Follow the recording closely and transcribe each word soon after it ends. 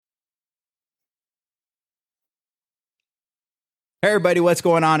Hey everybody, what's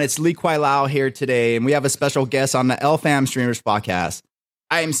going on? It's Lee Kwai Lau here today, and we have a special guest on the LFAM Streamers podcast.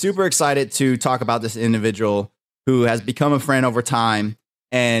 I am super excited to talk about this individual who has become a friend over time.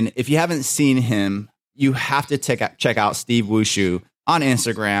 And if you haven't seen him, you have to check out Steve Wushu on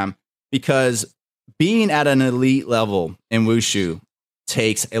Instagram, because being at an elite level in Wushu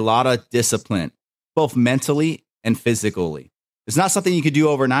takes a lot of discipline, both mentally and physically. It's not something you could do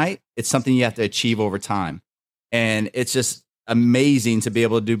overnight. It's something you have to achieve over time. And it's just amazing to be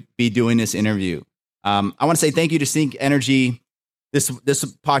able to be doing this interview. I want to say thank you to Sneak Energy. This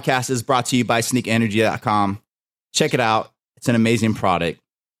podcast is brought to you by sneakenergy.com. Check it out. It's an amazing product.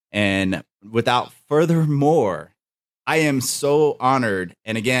 And without further more, I am so honored.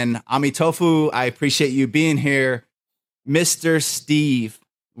 And again, Ami Tofu, I appreciate you being here. Mr. Steve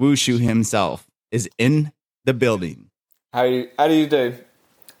Wushu himself is in the building. How do you do?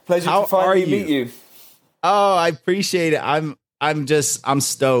 Pleasure to finally meet you. Oh, I appreciate it. I'm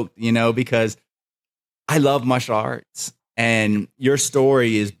stoked, because I love martial arts, and your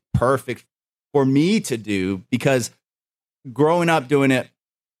story is perfect for me to do, because growing up doing it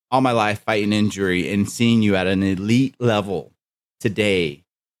all my life, fighting injury, and seeing you at an elite level today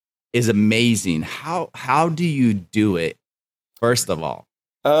is amazing. How do you do it? First of all,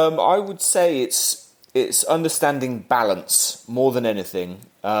 I would say it's understanding balance more than anything.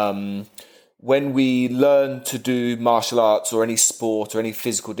 When we learn to do martial arts or any sport or any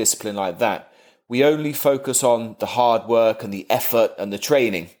physical discipline like that, we only focus on the hard work and the effort and the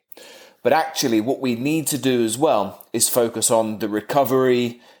training. But actually what we need to do as well is focus on the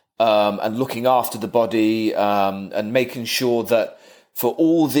recovery and looking after the body and making sure that for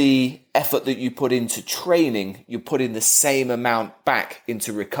all the effort that you put into training, you put in the same amount back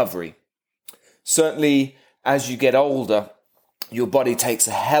into recovery. Certainly, as you get older, your body takes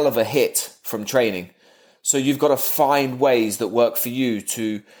a hell of a hit from training. So you've got to find ways that work for you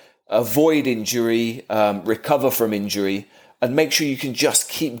to avoid injury, recover from injury, and make sure you can just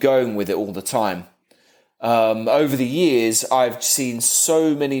keep going with it all the time. Over the years, I've seen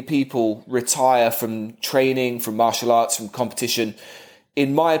so many people retire from training, from martial arts, from competition,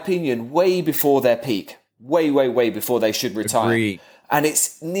 in my opinion, way before their peak, way before they should retire. Agreed. And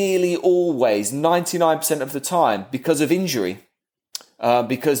it's nearly always, 99% of the time, because of injury.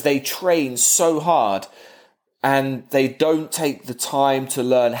 Because they train so hard and they don't take the time to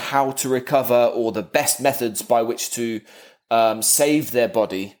learn how to recover or the best methods by which to save their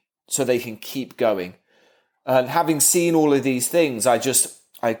body so they can keep going. And having seen all of these things,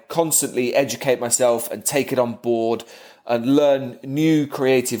 I constantly educate myself and take it on board and learn new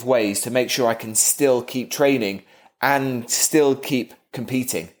creative ways to make sure I can still keep training and still keep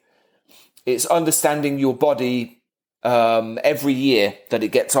competing. It's understanding your body every year that it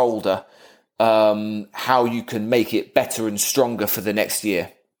gets older, how you can make it better and stronger for the next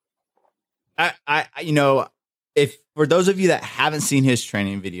year. If for those of you that haven't seen his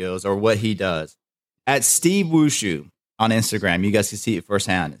training videos or what he does at Steve Wushu on Instagram, you guys can see it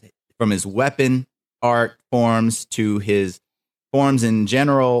firsthand, from his weapon art forms to his forms in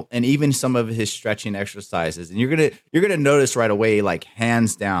general, and even some of his stretching exercises. And you're gonna notice right away, like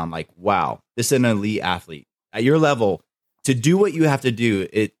hands down, like, wow, this is an elite athlete. At your level, to do what you have to do,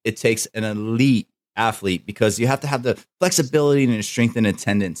 it takes an elite athlete, because you have to have the flexibility and strength and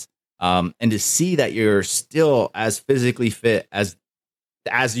attendance. And to see that you're still as physically fit as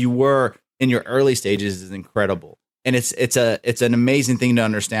you were in your early stages is incredible. And it's an amazing thing to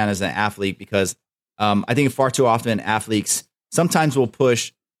understand as an athlete, because I think far too often athletes sometimes will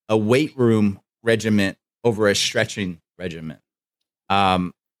push a weight room regimen over a stretching regimen.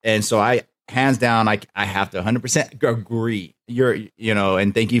 And so hands down, I have to 100% agree.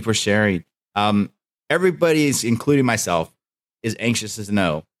 And thank you for sharing. Everybody's, including myself, is anxious to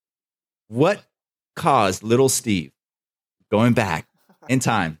know what caused little Steve, going back in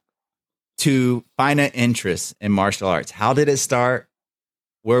time, to find an interest in martial arts. How did it start?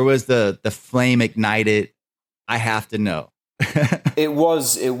 Where was the flame ignited? I have to know. It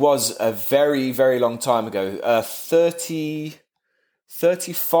was a very, very long time ago.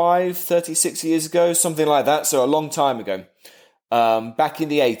 35, 36 years ago, something like that. So a long time ago. Back in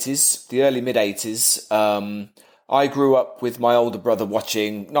the 80s, the early mid-80s, I grew up with my older brother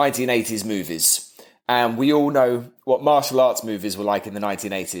watching 1980s movies. And we all know what martial arts movies were like in the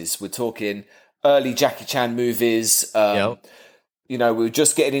 1980s. We're talking early Jackie Chan movies. Yep. We were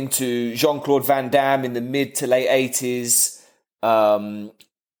just getting into Jean-Claude Van Damme in the mid to late 80s.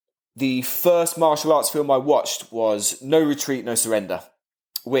 The first martial arts film I watched was No Retreat, No Surrender,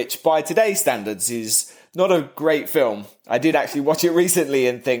 which by today's standards is not a great film. I did actually watch it recently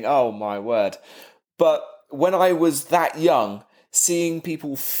and think, oh my word. But when I was that young, seeing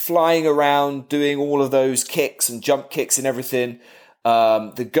people flying around doing all of those kicks and jump kicks and everything,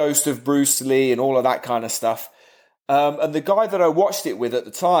 the ghost of Bruce Lee and all of that kind of stuff. And the guy that I watched it with at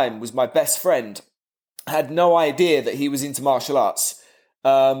the time was my best friend. I had no idea that he was into martial arts.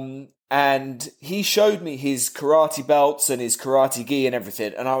 And he showed me his karate belts and his karate gi and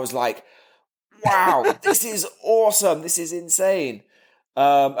everything. And I was like, wow, this is awesome. This is insane.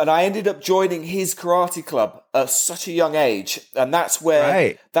 And I ended up joining his karate club at such a young age. And that's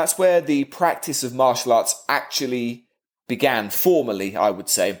where the practice of martial arts actually began formally, I would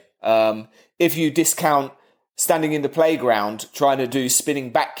say. If you discount standing in the playground, trying to do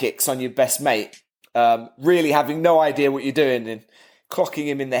spinning back kicks on your best mate, really having no idea what you're doing and clocking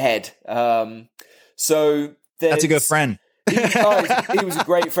him in the head. So that's a good friend. He was a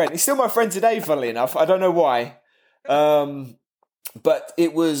great friend. He's still my friend today, funnily enough. I don't know why. But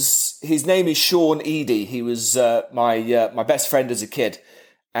his name is Sean Eady. He was my best friend as a kid.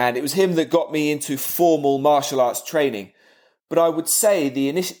 And it was him that got me into formal martial arts training. But I would say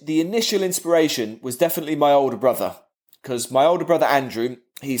the initial inspiration was definitely my older brother. Because my older brother, Andrew,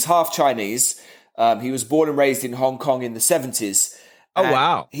 he's half Chinese. He was born and raised in Hong Kong in the 70s. Oh,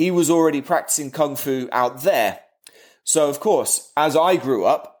 wow. He was already practicing Kung Fu out there. So, of course, as I grew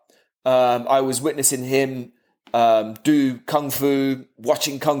up, I was witnessing him do Kung Fu,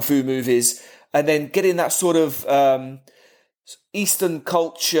 watching Kung Fu movies, and then getting that sort of Eastern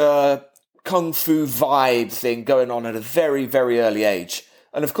culture Kung Fu vibe thing going on at a very, very early age.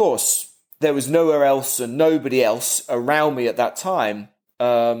 And, of course, there was nowhere else and nobody else around me at that time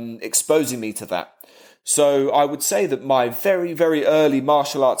exposing me to that. So I would say that my very, very early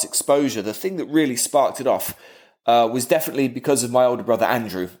martial arts exposure, the thing that really sparked it off, was definitely because of my older brother,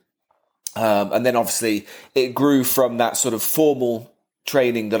 Andrew. And then obviously it grew from that sort of formal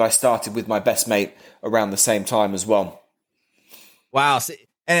training that I started with my best mate around the same time as well. Wow.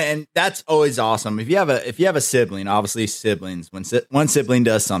 And that's always awesome. If you have a sibling, obviously siblings, when one sibling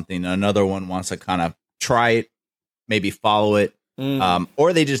does something, another one wants to kind of try it, maybe follow it,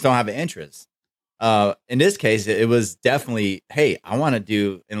 or they just don't have an interest. In this case, it was definitely, hey, I want to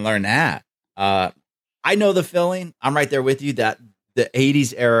do and learn that. I know the feeling. I'm right there with you that the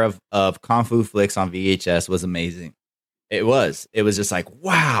 80s era of Kung Fu flicks on VHS was amazing. It was just like,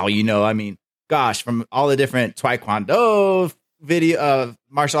 wow, I mean, gosh, from all the different Taekwondo video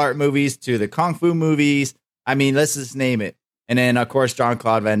martial art movies to the Kung Fu movies. I mean, let's just name it. And then, of course,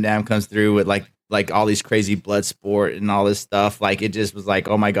 Jean-Claude Van Damme comes through with like all these crazy blood sport and all this stuff. Like, it just was like,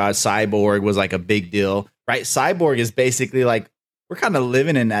 oh my God, Cyborg was like a big deal, right? Cyborg is basically like, we're kind of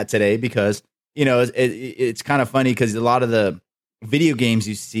living in that today because, it's kind of funny because a lot of the video games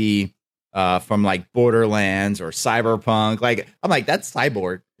you see from like Borderlands or Cyberpunk, like, I'm like, that's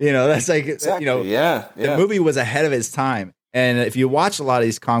Cyborg, that's like, exactly. The movie was ahead of its time. And if you watch a lot of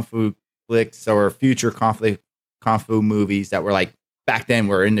these Kung Fu flicks or future Kung Fu movies that were like back then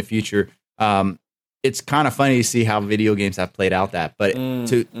were in the future, it's kind of funny to see how video games have played out that, but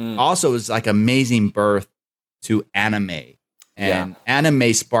also it's like amazing birth to anime, and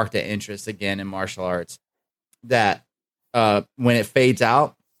anime sparked the interest again in martial arts that when it fades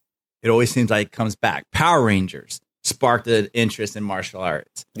out, it always seems like it comes back. Power Rangers sparked the interest in martial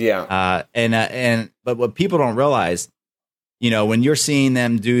arts. Yeah. But what people don't realize, when you're seeing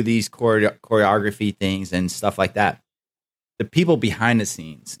them do these choreography things and stuff like that, the people behind the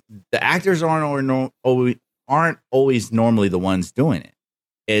scenes, the actors aren't always normally the ones doing it.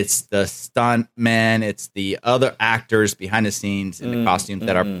 It's the stunt man, it's the other actors behind the scenes in the costumes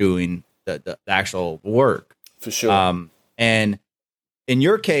that are doing the actual work. For sure. And in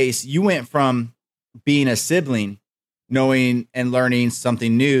your case, you went from being a sibling, knowing and learning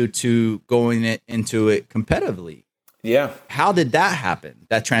something new, to going into it competitively. Yeah. How did that happen?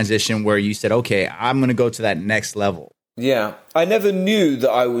 That transition where you said, okay, I'm going to go to that next level. Yeah. I never knew that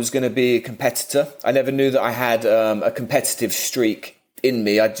I was going to be a competitor. I never knew that I had a competitive streak in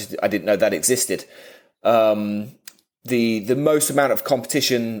me. I didn't know that existed. The most amount of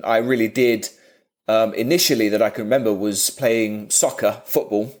competition I really did initially that I can remember was playing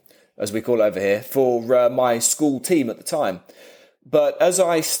football, as we call it over here, for my school team at the time. But as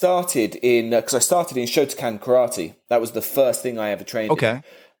I started because I started in Shotokan karate, that was the first thing I ever trained in.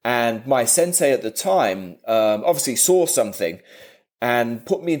 And my sensei at the time obviously saw something and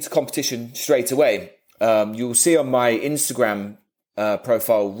put me into competition straight away. You'll see on my Instagram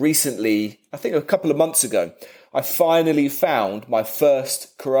profile recently, I think a couple of months ago, I finally found my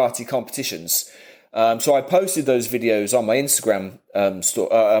first karate competitions. So I posted those videos on my Instagram on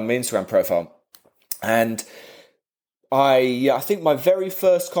my Instagram profile, and I think my very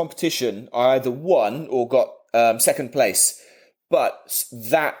first competition I either won or got second place. But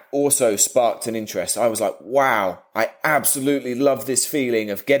that also sparked an interest. I was like, wow, I absolutely love this feeling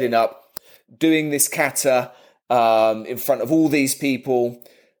of getting up, doing this kata in front of all these people.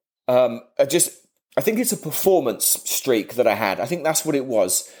 I think it's a performance streak that I had. I think that's what it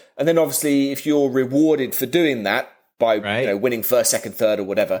was. And then obviously, if you're rewarded for doing that by winning first, second, third, or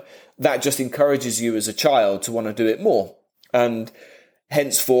whatever, that just encourages you as a child to want to do it more. And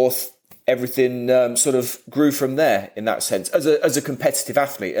henceforth, everything sort of grew from there in that sense as a competitive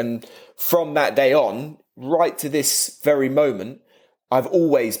athlete. And from that day on, right to this very moment, I've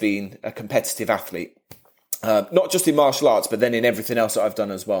always been a competitive athlete, not just in martial arts, but then in everything else that I've done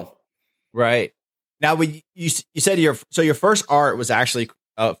as well. Right. Now, when you said your first art was actually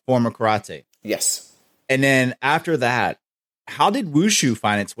a form of karate. Yes. And then after that, how did Wushu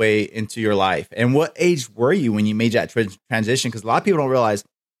find its way into your life? And what age were you when you made that transition? Because a lot of people don't realize,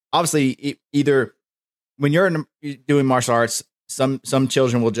 obviously, either when you're doing martial arts, some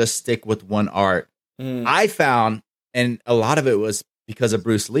children will just stick with one art. I found, and a lot of it was because of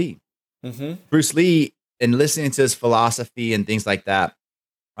Bruce Lee. Mm-hmm. Bruce Lee, and listening to his philosophy and things like that,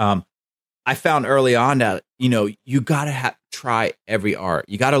 I found early on that, you got to try every art.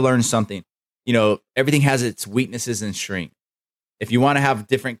 You got to learn something. Everything has its weaknesses and strengths. If you want to have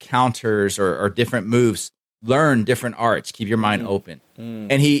different counters or different moves, learn different arts. Keep your mind open.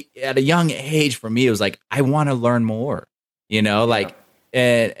 And he, at a young age, for me, it was like, I want to learn more.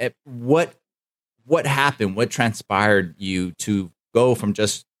 And what happened? What transpired you to go from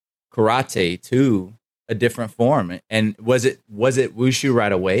just karate to a different form? And was it Wushu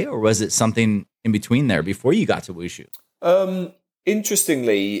right away, or was it something in between there before you got to Wushu?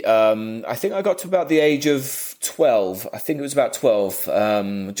 Interestingly, I think I got to about the age of 12. I think it was about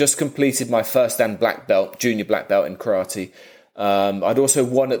 12. Just completed my first dan junior black belt in karate. I'd also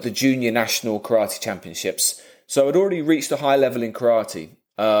won at the junior national karate championships. So I'd already reached a high level in karate.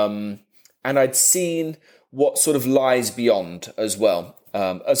 And I'd seen what sort of lies beyond as well.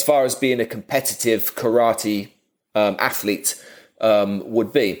 As far as being a competitive karate athlete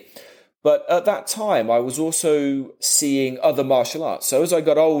would be. But at that time, I was also seeing other martial arts. So as I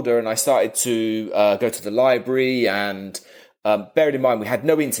got older and I started to go to the library, and bearing in mind we had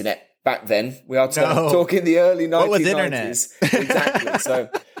no internet back then. We are talking the early 1990s. What was internet? Exactly. So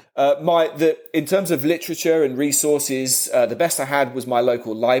in terms of literature and resources, the best I had was my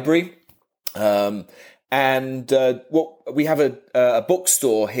local library. And we have a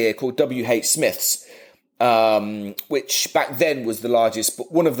bookstore here called W.H. Smith's, which back then was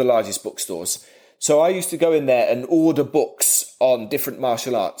one of the largest bookstores. So I used to go in there and order books on different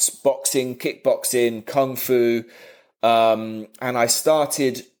martial arts, boxing, kickboxing, kung fu. And I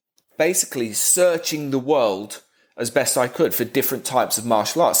started basically searching the world as best I could for different types of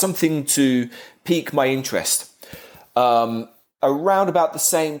martial arts, something to pique my interest. Around about the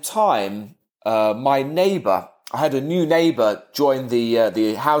same time, I had a new neighbor join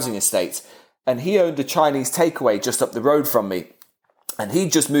the housing estate, and he owned a Chinese takeaway just up the road from me. And he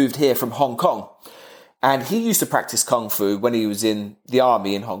just moved here from Hong Kong. And he used to practice Kung Fu when he was in the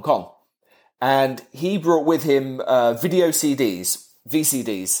army in Hong Kong. And he brought with him video CDs,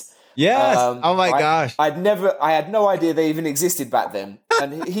 VCDs. Yes. Oh my gosh. I had no idea they even existed back then.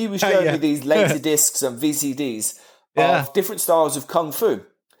 And he was showing me these laser discs and VCDs of different styles of Kung Fu.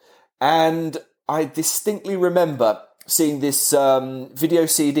 And I distinctly remember seeing this video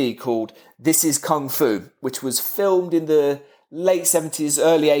CD called This is Kung Fu, which was filmed in the late 70s,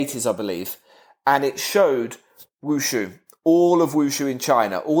 early 80s, I believe. And it showed Wushu, all of Wushu in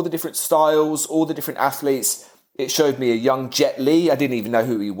China, all the different styles, all the different athletes. It showed me a young Jet Li. I didn't even know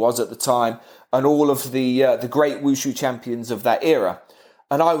who he was at the time. And all of the great Wushu champions of that era.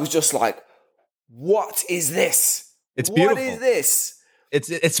 And I was just like, what is this? It's beautiful. What is this?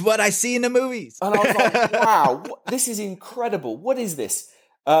 It's what I see in the movies. And I was like, wow, this is incredible. What is this?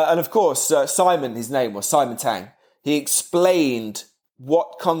 And of course, Simon, his name was Simon Tang. He explained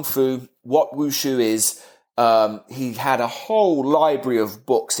what Kung Fu, what Wushu is. He had a whole library of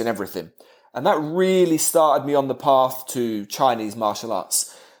books and everything. And that really started me on the path to Chinese martial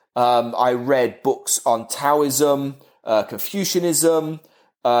arts. I read books on Taoism, Confucianism.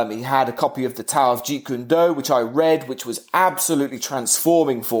 He had a copy of the Tao of Jeet Kune Do, which I read, which was absolutely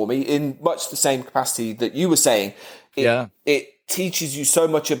transforming for me in much the same capacity that you were saying. It teaches you so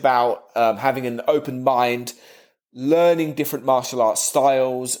much about having an open mind, learning different martial arts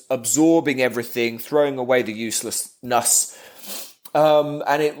styles, absorbing everything, throwing away the uselessness.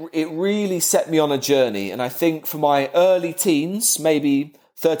 And it really set me on a journey. And I think for my early teens, maybe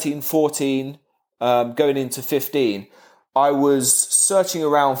 13, 14, going into 15, I was searching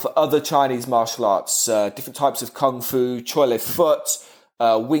around for other Chinese martial arts, different types of kung fu, Choi Li Foot,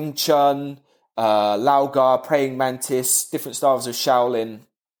 Wing Chun, Lao Ga, Praying Mantis, different styles of Shaolin.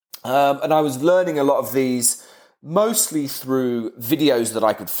 And I was learning a lot of these mostly through videos that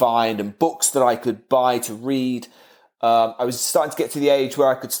I could find and books that I could buy to read. I was starting to get to the age where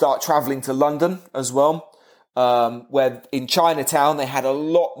I could start traveling to London as well, where in Chinatown they had a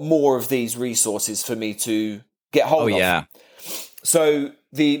lot more of these resources for me to get hold of. Yeah. So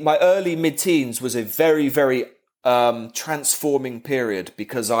my early mid-teens was a very, very transforming period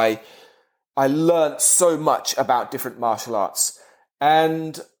because I learned so much about different martial arts.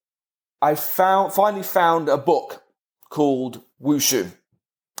 And I finally found a book called Wushu.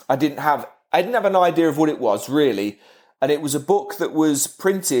 I didn't have an idea of what it was really, and it was a book that was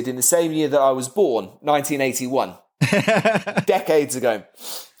printed in the same year that I was born, 1981, decades ago,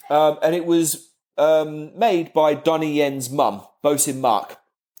 and it was made by Donnie Yen's mum, Bosin Mark.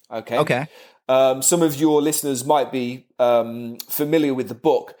 Okay. Some of your listeners might be familiar with the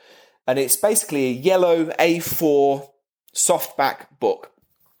book, and it's basically a yellow A4 softback book.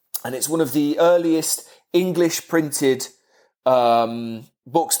 And it's one of the earliest English printed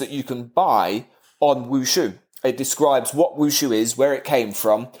books that you can buy on Wushu. It describes what Wushu is, where it came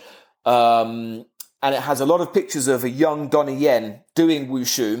from, and it has a lot of pictures of a young Donnie Yen doing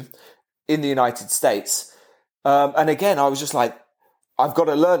Wushu in the United States. And again, I was just like, I've got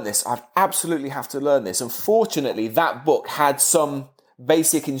to learn this. I absolutely have to learn this. Unfortunately, that book had some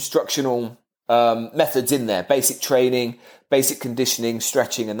basic instructional methods in there, basic training, basic conditioning,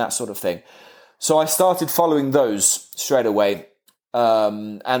 stretching, and that sort of thing. So I started following those straight away,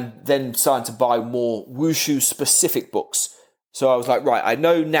 and then started to buy more Wushu specific books. So I was like, right, I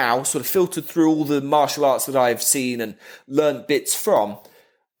know now, sort of filtered through all the martial arts that I've seen and learned bits from,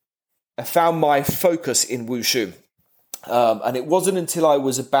 I found my focus in Wushu. And it wasn't until I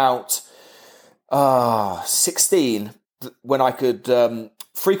was about 16 when I could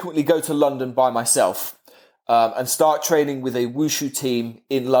frequently go to London by myself and start training with a Wushu team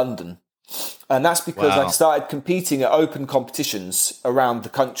in London. And that's because I started competing at open competitions around the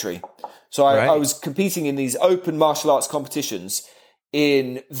country. So I was competing in these open martial arts competitions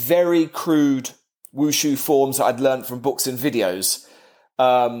in very crude Wushu forms that I'd learned from books and videos,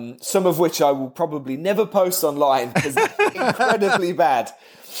 some of which I will probably never post online because they're incredibly bad.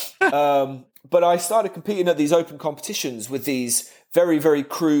 But I started competing at these open competitions with these very, very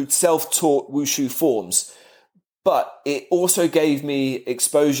crude self-taught Wushu forms. But it also gave me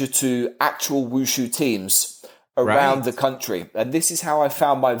exposure to actual Wushu teams around the country. And this is how I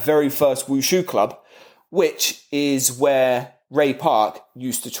found my very first Wushu club, which is where Ray Park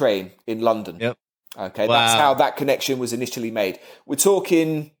used to train in London. Yep. Okay, that's how that connection was initially made. We're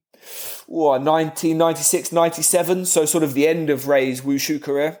talking 1996, 97, so sort of the end of Ray's Wushu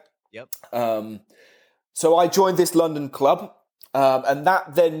career. Yep. So I joined this London club, and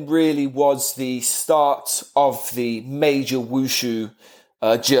that then really was the start of the major Wushu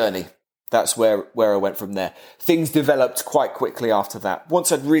journey. That's where I went from there. Things developed quite quickly after that,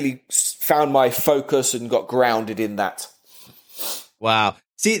 once I'd really found my focus and got grounded in that. Wow.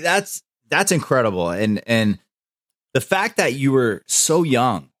 See, that's incredible. And the fact that you were so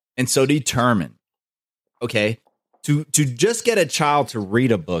young and so determined, okay, to just get a child to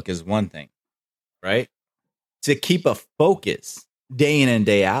read a book is one thing, right? To keep a focus day in and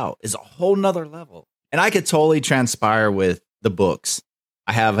day out is a whole nother level. And I could totally transpire with the books.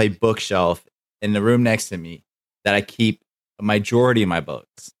 I have a bookshelf in the room next to me that I keep a majority of my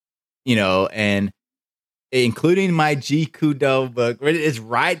books, and including my Jeet Kune Do book. It's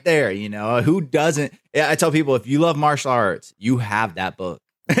right there, who doesn't? I tell people, if you love martial arts, you have that book.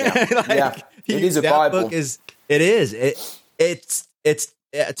 Yeah. It is a Bible. Book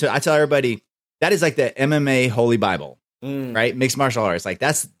I tell everybody, that is like the MMA Holy Bible, right? Mixed martial arts. Like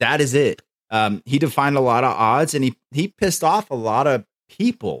that is it. He defined a lot of odds, and he pissed off a lot of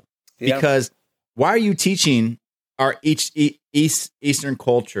people because why are you teaching our Eastern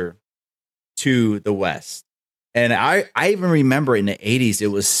culture to the West? And I even remember in the 80s, it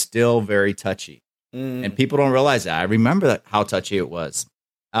was still very touchy, and people don't realize that. I remember how touchy it was.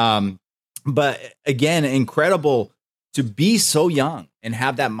 But again, incredible to be so young and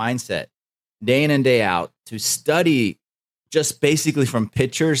have that mindset day in and day out to study just basically from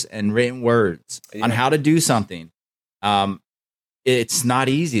pictures and written words on how to do something. It's not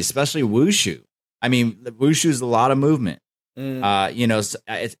easy, especially Wushu. I mean, Wushu is a lot of movement. I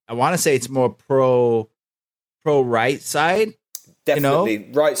want to say it's more pro right side.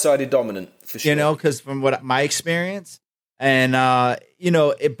 Definitely right-sided dominant for sure. Because from what my experience, and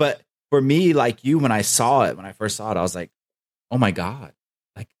but for me, like you, when I first saw it, I was like, oh my God,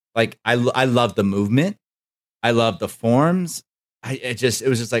 I love the movement. I love the forms. It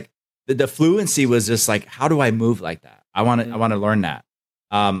was just like the fluency was just like, how do I move like that? I want to learn that.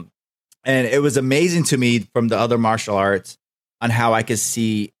 And it was amazing to me from the other martial arts on how I could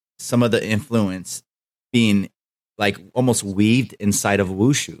see some of the influence being like almost weaved inside of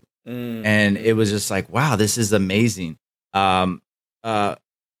Wushu. And it was just like, wow, this is amazing.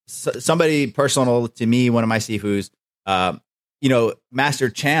 Somebody personal to me, one of my sifus, Master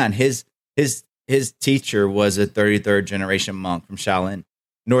Chan, his teacher was a 33rd generation monk from Shaolin,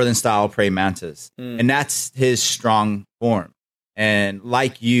 Northern style praying mantis. And that's his strong form. And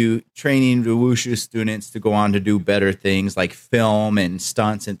like you, training the Wushu students to go on to do better things like film and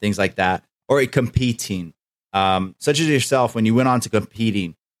stunts and things like that, or competing, such as yourself, when you went on to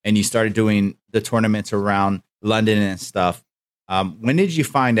competing and you started doing the tournaments around London and stuff. When did you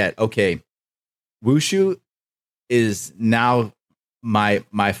find that, okay, Wushu is now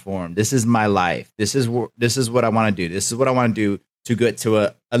my form. This is my life. This is what I want to do. This is what I want to do to get to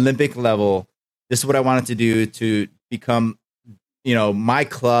a Olympic level. This is what I wanted to do to become, my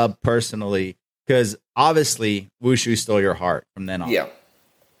club personally, because obviously Wushu stole your heart from then on. Yeah.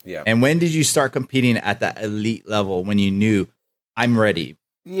 And when did you start competing at that elite level when you knew I'm ready?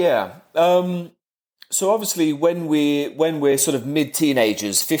 Yeah. So obviously when we're sort of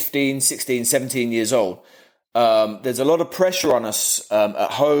mid-teenagers, 15, 16, 17 years old, there's a lot of pressure on us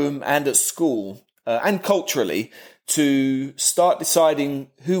at home and at school and culturally to start deciding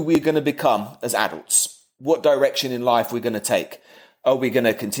who we're going to become as adults, what direction in life we're going to take. Are we going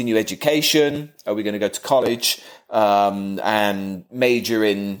to continue education? Are we going to go to college and major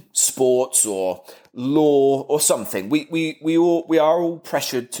in sports or law or something? We are all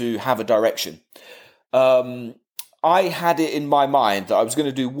pressured to have a direction. I had it in my mind that I was going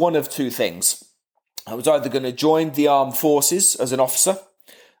to do one of two things. I was either going to join the armed forces as an officer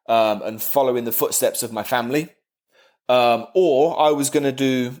and follow in the footsteps of my family, or I was going to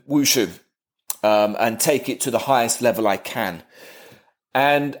do Wushu and take it to the highest level I can.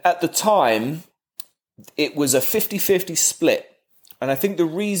 And at the time, it was a 50-50 split. And I think the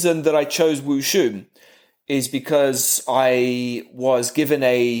reason that I chose Wushu is because I was given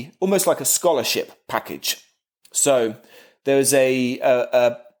almost like a scholarship package. So there was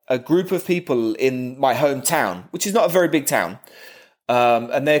a group of people in my hometown, which is not a very big town,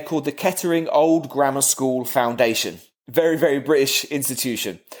 and they're called the Kettering Old Grammar School Foundation. Very, very British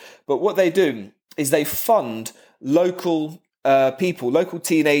institution. But what they do is they fund local local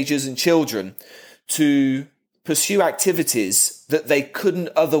teenagers and children to pursue activities that they couldn't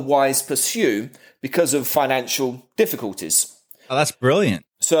otherwise pursue because of financial difficulties. Oh, that's brilliant.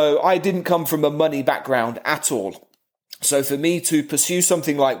 So I didn't come from a money background at all. So for me to pursue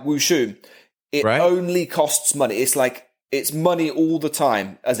something like Wushu, it only costs money. It's money all the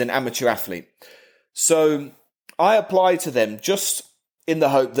time as an amateur athlete. So I applied to them just in the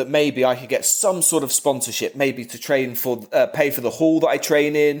hope that maybe I could get some sort of sponsorship, maybe to train pay for the hall that I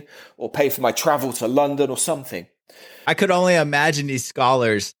train in, or pay for my travel to London or something. I could only imagine these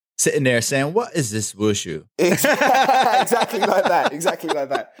scholars sitting there saying, "What is this Wushu?" Exactly like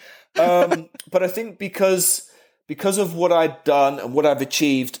that. But I think because of what I'd done and what I've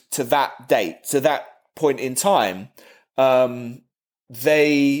achieved to that date, to that point in time,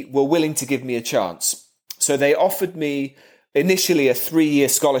 they were willing to give me a chance. So they offered me initially a 3-year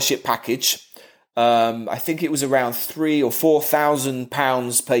scholarship package. I think it was around £3,000 or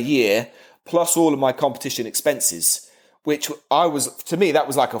 £4,000 per year, plus all of my competition expenses, which to me, that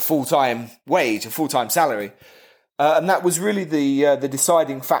was like a full-time wage, a full-time salary. And that was really the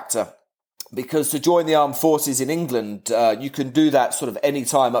deciding factor, because to join the armed forces in England, you can do that sort of any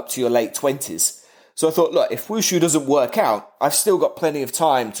time up to your late 20s. So I thought, look, if Wushu doesn't work out, I've still got plenty of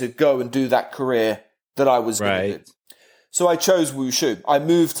time to go and do that career that I was going to do. So I chose Wushu. I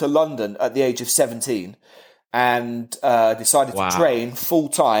moved to London at the age of 17 and decided to train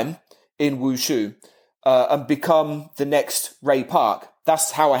full-time in Wushu and become the next Ray Park.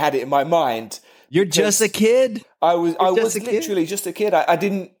 That's how I had it in my mind. You're just a kid? I was literally just a kid. I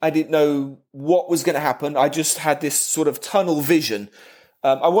didn't know what was going to happen. I just had this sort of tunnel vision.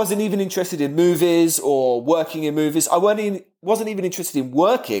 I wasn't even interested in movies or working in movies. I wasn't even interested in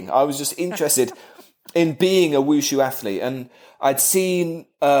working. I was just interested in being a Wushu athlete. And I'd seen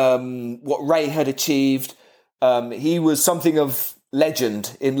what Ray had achieved. He was something of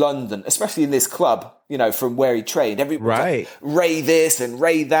legend in London, especially in this club, from where he trained. Everybody was like, Ray this and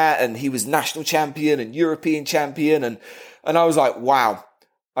Ray that, and he was national champion and European champion. And I was like, wow,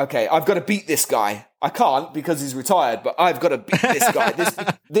 okay, I've got to beat this guy. I can't because he's retired, but I've got to beat this guy.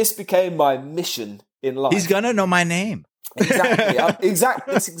 This became my mission in life. He's going to know my name. Exactly.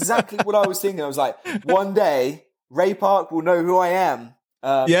 That's exactly what I was thinking. I was like, one day Ray Park will know who I am.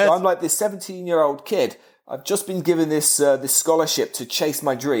 Yes. So I'm like this 17-year-old kid. I've just been given this this scholarship to chase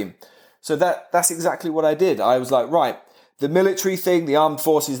my dream. So that's exactly what I did. I was like, right, the military thing, the armed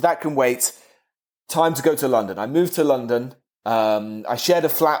forces, that can wait. Time to go to London. I moved to London. I shared a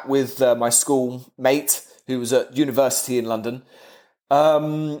flat with my school mate who was at university in London.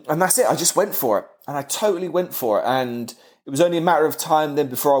 And that's it. I just went for it. And I totally went for it. And it was only a matter of time then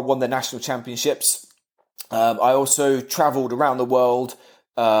before I won the national championships. I also travelled around the world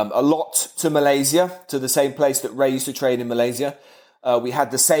a lot to Malaysia, to the same place that Ray used to train in Malaysia. We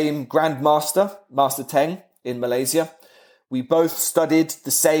had the same grandmaster, Master Teng, in Malaysia. We both studied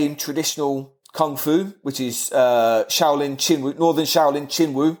the same traditional Kung Fu, which is Shaolin Chinwu, Northern Shaolin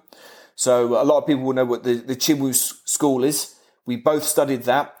Chinwu. So a lot of people will know what the Chinwu school is. We both studied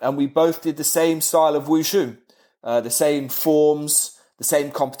that, and we both did the same style of Wushu, the same forms, the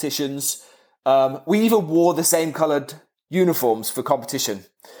same competitions. We even wore the same coloured uniforms for competition.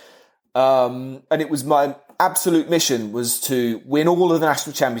 And it was my absolute mission was to win all of the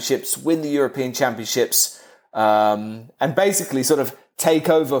national championships, win the European championships, and basically sort of take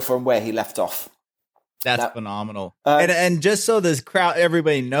over from where he left off. That's phenomenal. And just so this crowd,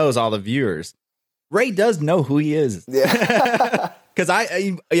 everybody knows, all the viewers, Ray does know who he is. Yeah. Because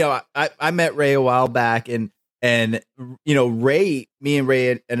I met Ray a while back, and Ray, me and Ray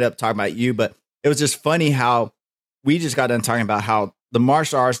ended up talking about you, but it was just funny how we just got done talking about how the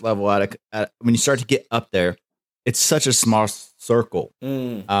martial arts level when you start to get up there, it's such a small circle,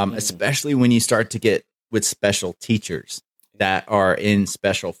 especially when you start to get with special teachers that are in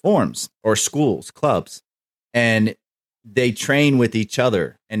special forms or schools, clubs, and they train with each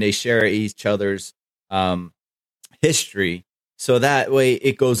other and they share each other's history. So that way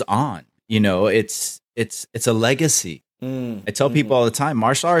it goes on, it's a legacy. I tell people all the time,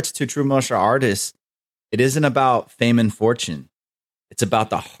 martial arts to true martial artists, it isn't about fame and fortune. It's about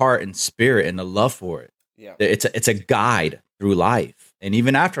the heart and spirit and the love for it. Yeah. It's a guide through life and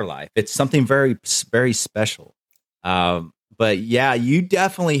even after life. It's something very, very special. But yeah, you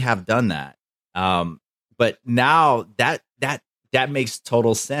definitely have done that. But now that makes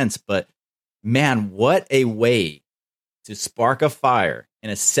total sense. But man, what a way to spark a fire in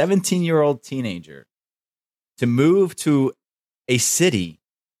a 17-year-old teenager to move to a city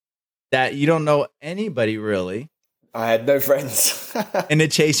that you don't know anybody really. I had no friends. And to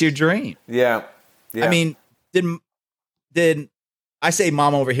chase your dream. Yeah. I mean, did I say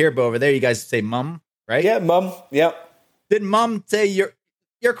mom over here, but over there you guys say mom, right? Yeah, mum. Yeah. Did mom say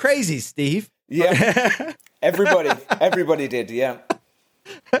you're crazy, Steve? Yeah. Everybody did. Yeah.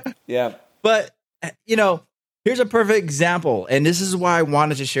 Yeah. But here's a perfect example, and this is why I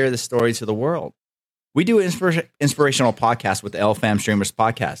wanted to share this story to the world. We do an inspirational podcast with the LFAM Streamers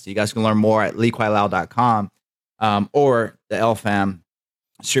podcast. You guys can learn more at leekwailau.com or the LFAM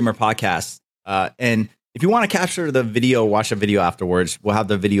Streamer podcast. And if you want to capture the video, watch a video afterwards, we'll have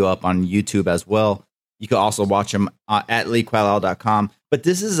the video up on YouTube as well. You can also watch them at leekwailau.com. But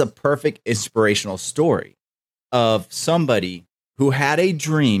this is a perfect inspirational story of somebody who had a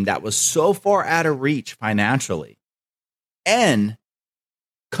dream that was so far out of reach financially and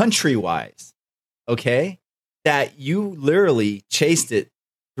country-wise, okay, that you literally chased it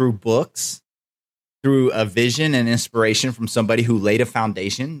through books, through a vision and inspiration from somebody who laid a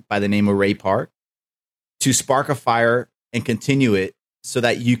foundation by the name of Ray Park to spark a fire and continue it so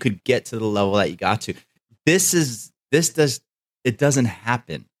that you could get to the level that you got to. It doesn't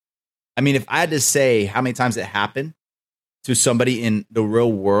happen. I mean, if I had to say how many times it happened to somebody in the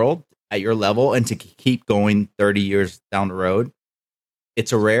real world at your level and to keep going 30 years down the road,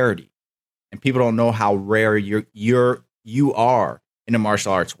 it's a rarity. And people don't know how rare you are in the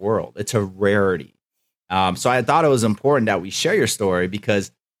martial arts world. It's a rarity. So I thought it was important that we share your story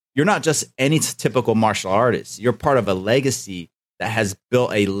because you're not just any typical martial artist. You're part of a legacy that has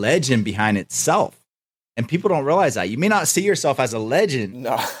built a legend behind itself. And people don't realize that. You may not see yourself as a legend.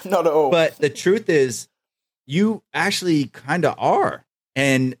 No, not at all. But the truth is, you actually kind of are.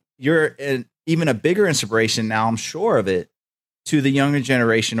 And you're even a bigger inspiration now, I'm sure of it, to the younger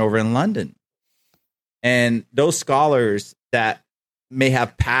generation over in London. And those scholars that may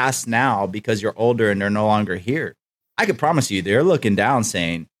have passed now because you're older and they're no longer here, I can promise you they're looking down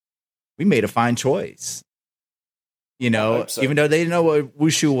saying, we made a fine choice. So. Even though they didn't know what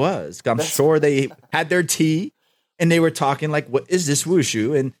Wushu was. I'm sure they had their tea and they were talking like, what is this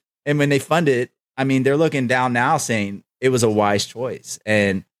Wushu? And when they funded it, I mean, they're looking down now saying it was a wise choice.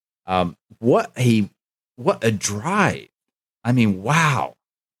 And what a drive. I mean, wow,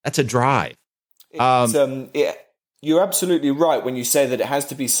 that's a drive. you're absolutely right when you say that it has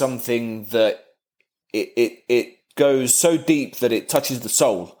to be something that it goes so deep that it touches the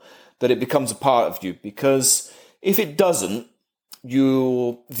soul, that it becomes a part of you. Because if it doesn't,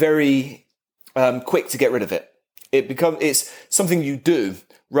 you're very quick to get rid of it. It's something you do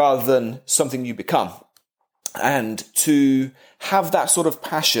rather than something you become. And to have that sort of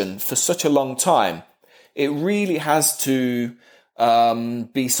passion for such a long time, it really has to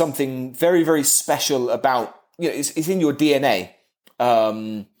be something very, very special about, it's in your DNA.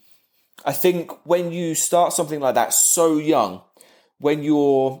 I think when you start something like that so young, when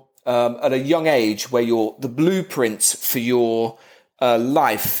you're at a young age where the blueprint for your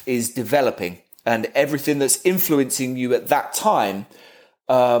life is developing, and everything that's influencing you at that time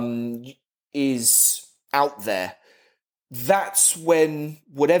is out there, that's when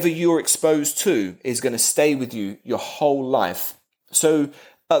whatever you're exposed to is going to stay with you your whole life. So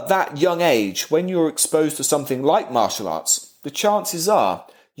at that young age, when you're exposed to something like martial arts, the chances are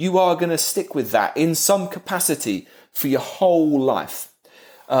you are going to stick with that in some capacity for your whole life.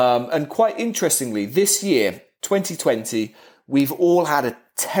 And quite interestingly, this year, 2020, we've all had a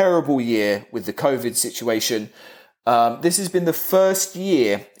terrible year with the COVID situation. This has been the first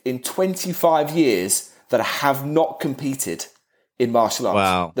year in 25 years that I have not competed in martial arts.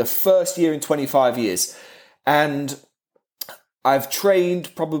 Wow. The first year in 25 years. And I've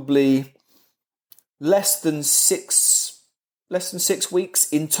trained probably less than six weeks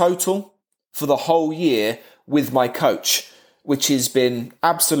in total for the whole year with my coach, which has been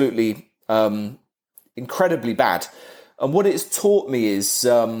absolutely incredibly bad. And what it's taught me is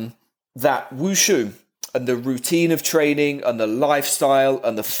that Wushu and the routine of training and the lifestyle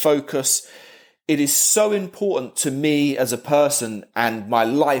and the focus, it is so important to me as a person and my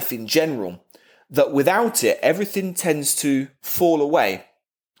life in general that without it, everything tends to fall away.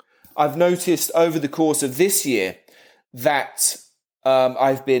 I've noticed over the course of this year that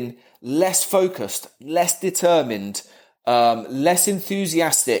I've been less focused, less determined, less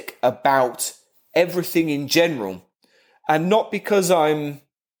enthusiastic about everything in general. And not because I'm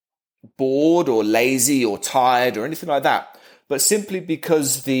bored or lazy or tired or anything like that, but simply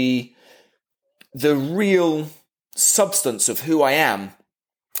because the real substance of who I am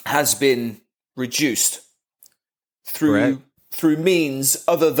has been reduced through means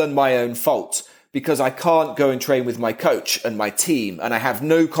other than my own fault, because I can't go and train with my coach and my team, and I have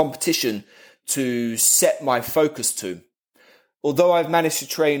no competition to set my focus to. Although I've managed to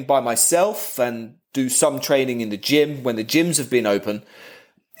train by myself and do some training in the gym when the gyms have been open,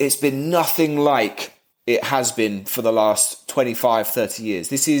 it's been nothing like it has been for the last 25, 30 years.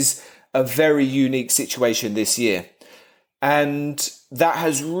 This is a very unique situation this year. And that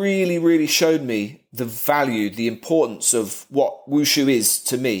has really, really showed me the value, the importance of what Wushu is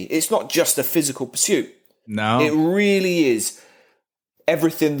to me. It's not just a physical pursuit. No. It really is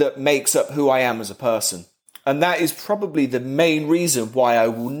everything that makes up who I am as a person. And that is probably the main reason why I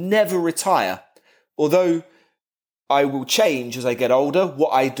will never retire. Although I will change as I get older,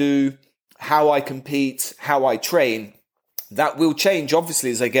 what I do, how I compete, how I train, that will change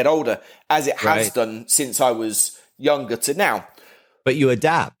obviously as I get older, as it has done since I was younger to now. But you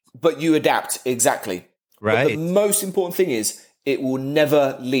adapt. Exactly. Right. But the most important thing is it will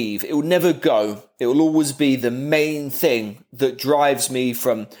never leave. It will never go. It will always be the main thing that drives me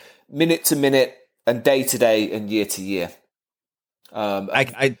from minute to minute and day to day and year to year.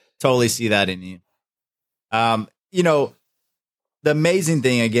 I totally see that in you. The amazing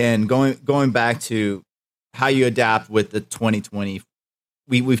thing, again, going back to how you adapt with the 2020,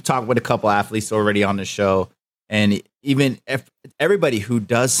 we've talked with a couple athletes already on the show, and even if everybody who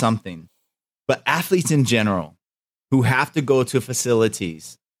does something, but athletes in general who have to go to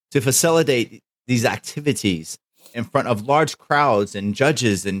facilities to facilitate these activities in front of large crowds and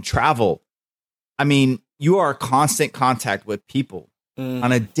judges and travel. I mean, you are in constant contact with people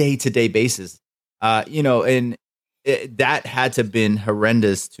on a day-to-day basis, and that had to have been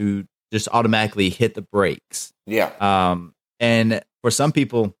horrendous to just automatically hit the brakes. Yeah. And for some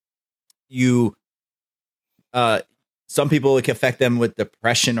people, some people, it can affect them with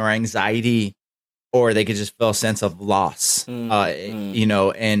depression or anxiety, or they could just feel a sense of loss.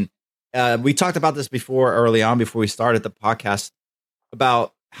 And we talked about this before, early on, before we started the podcast,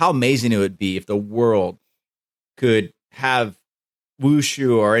 about how amazing it would be if the world could have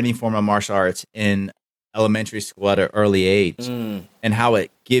Wushu or any form of martial arts in elementary school at an early age, and how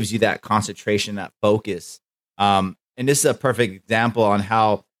it gives you that concentration, that focus. And this is a perfect example on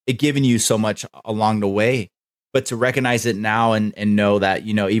how it given you so much along the way, but to recognize it now and know that,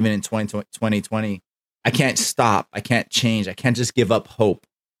 even in 2020, I can't stop. I can't change. I can't just give up hope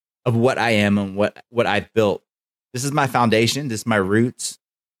of what I am and what I've built. this is my foundation, this is my roots,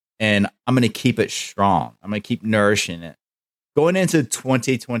 and I'm going to keep it strong. I'm going to keep nourishing it. Going into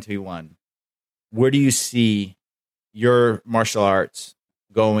 2021, where do you see your martial arts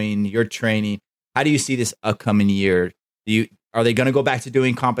going, your training? How do you see this upcoming year? Are they going to go back to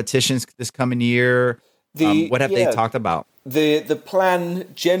doing competitions this coming year? What have they talked about? The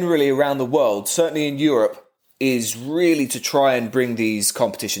plan generally around the world, certainly in Europe, is really to try and bring these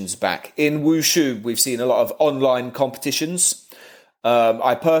competitions back. In Wushu, we've seen a lot of online competitions.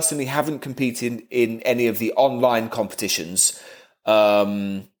 I personally haven't competed in any of the online competitions.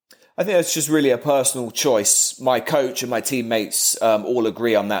 I think that's just really a personal choice. My coach and my teammates all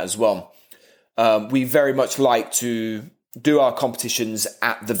agree on that as well. We very much like to do our competitions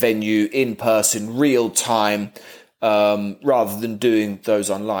at the venue, in person, real time, rather than doing those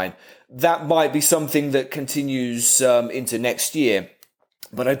online. That might be something that continues into next year.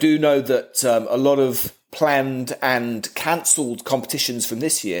 But I do know that a lot of planned and cancelled competitions from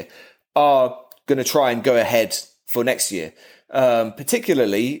this year are going to try and go ahead for next year.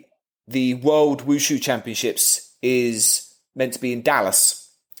 Particularly, the World Wushu Championships is meant to be in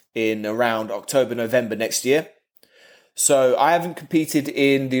Dallas in around October, November next year. So I haven't competed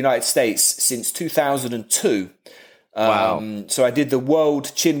in the United States since 2002. Wow. So I did the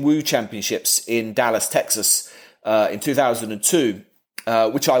World Chin Woo Championships in Dallas, Texas in 2002,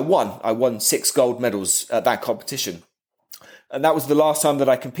 which I won. I won 6 gold medals at that competition. And that was the last time that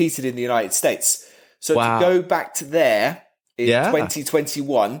I competed in the United States. So to go back to there in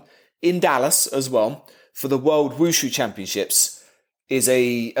 2021 in Dallas as well for the World Wushu Championships is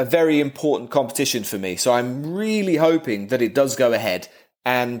a very important competition for me. So I'm really hoping that it does go ahead.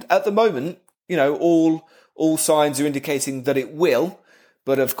 And at the moment, you know, all signs are indicating that it will.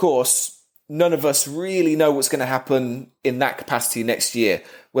 But of course, none of us really know what's going to happen in that capacity next year.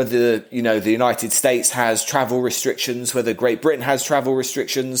 Whether, you know, the United States has travel restrictions, whether Great Britain has travel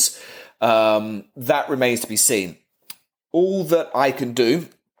restrictions, that remains to be seen. All that I can do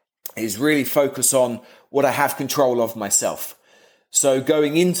is really focus on what I have control of myself. So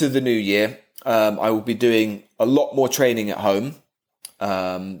going into the new year, I will be doing a lot more training at home.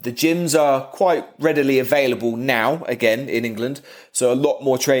 The gyms are quite readily available now, again, in England. So a lot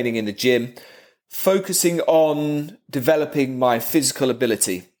more training in the gym, focusing on developing my physical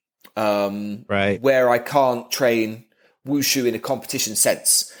ability, where I can't train Wushu in a competition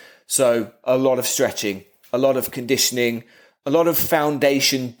sense. So a lot of stretching, a lot of conditioning, a lot of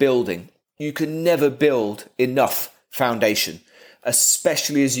foundation building. You can never build enough foundation,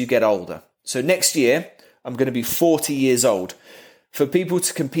 especially as you get older. So next year, I'm going to be 40 years old. For people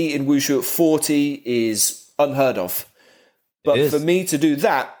to compete in Wushu at 40 is unheard of. But for me to do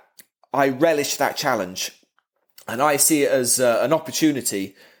that, I relish that challenge. And I see it as an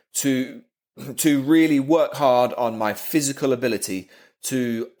opportunity to really work hard on my physical ability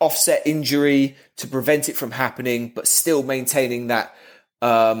to offset injury, to prevent it from happening, but still maintaining that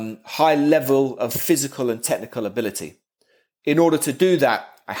high level of physical and technical ability. In order to do that,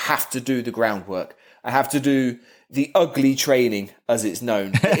 I have to do the groundwork. I have to do the ugly training, as it's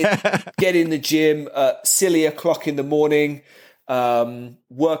known. Get in the gym at silly o'clock in the morning,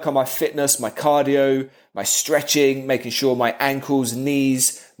 work on my fitness, my cardio, my stretching, making sure my ankles,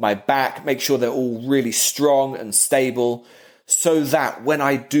 knees, my back, make sure they're all really strong and stable, so that when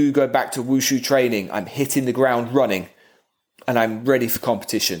I do go back to Wushu training, I'm hitting the ground running and I'm ready for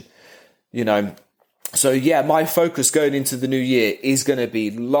competition. You know, so yeah, my focus going into the new year is going to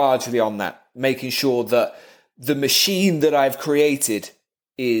be largely on that, making sure that the machine that I've created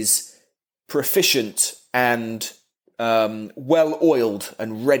is proficient and well-oiled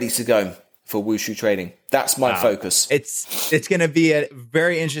and ready to go for Wushu training. That's my focus. It's going to be a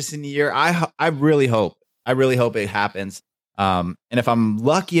very interesting year. I really hope it happens. And if I'm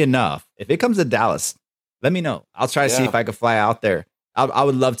lucky enough, if it comes to Dallas, let me know. I'll try to see if I can fly out there. I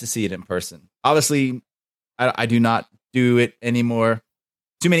would love to see it in person. Obviously, I do not do it anymore.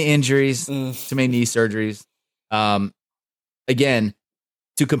 Too many injuries, too many knee surgeries. Again,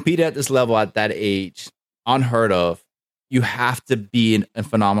 to compete at this level at that age, unheard of. You have to be in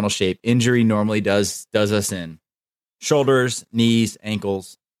phenomenal shape. Injury normally does us in. Shoulders, knees,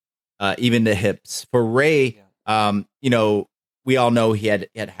 ankles, even the hips. For Ray, you know, we all know he had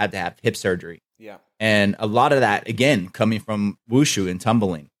to have hip surgery. Yeah. And a lot of that, again, coming from Wushu and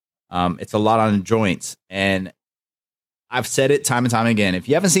tumbling. It's a lot on the joints. And I've said it time and time again. If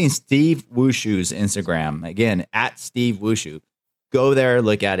you haven't seen Steve Wushu's Instagram, again, at Steve Wushu, go there,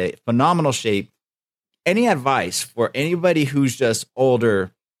 look at it. Phenomenal shape. Any advice for anybody who's just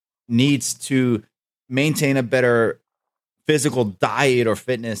older, needs to maintain a better physical diet or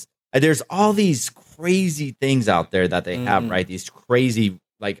fitness? There's all these crazy things out there that they have, right? These crazy,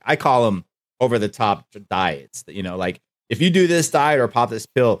 like I call them over the top diets. Like if you do this diet or pop this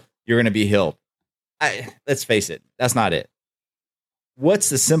pill, you're going to be healed. Let's face it, that's not it. What's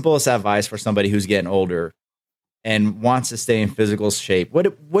the simplest advice for somebody who's getting older and wants to stay in physical shape?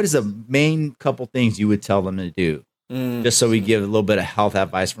 What is the main couple things you would tell them to do? Just so we give a little bit of health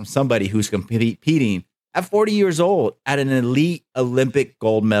advice from somebody who's competing at 40 years old at an elite Olympic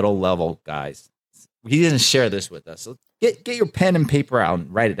gold medal level, guys. He didn't share this with us. So get your pen and paper out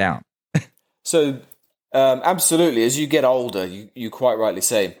and write it down. So, absolutely, as you get older, you quite rightly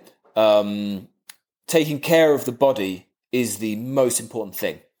say, taking care of the body is the most important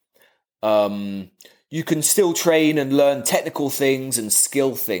thing. You can still train and learn technical things and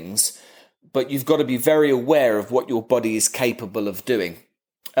skill things, but you've got to be very aware of what your body is capable of doing.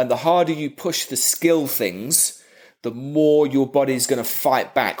 And the harder you push the skill things, the more your body is going to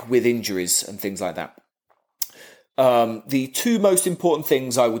fight back with injuries and things like that. The two most important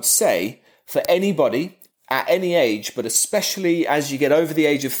things I would say for anybody at any age, but especially as you get over the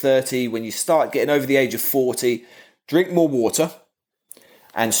age of 30, when you start getting over the age of 40, drink more water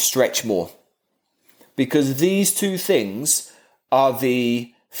and stretch more. Because these two things are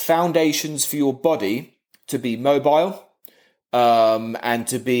the foundations for your body to be mobile and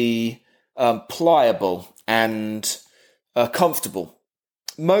to be pliable and comfortable.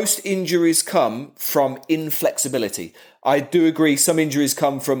 Most injuries come from inflexibility. I do agree some injuries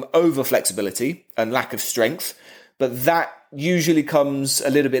come from over-flexibility and lack of strength, but that usually comes a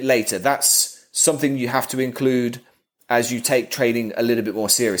little bit later. That's something you have to include as you take training a little bit more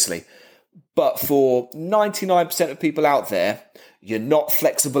seriously. But for 99% of people out there, you're not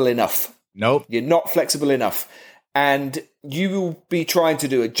flexible enough. Nope. You're not flexible enough. And you will be trying to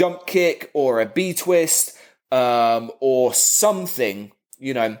do a jump kick or a B-twist or something,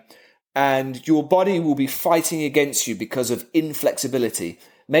 and your body will be fighting against you because of inflexibility.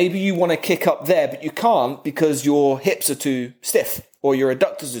 Maybe you want to kick up there, but you can't because your hips are too stiff, or your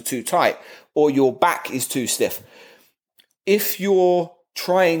adductors are too tight, or your back is too stiff. If you're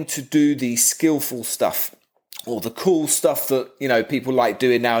trying to do the skillful stuff or the cool stuff that, people like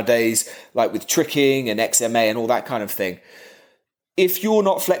doing nowadays, like with tricking and XMA and all that kind of thing, if you're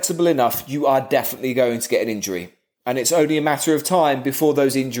not flexible enough, you are definitely going to get an injury. And it's only a matter of time before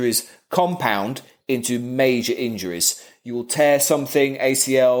those injuries compound into major injuries. You will tear something,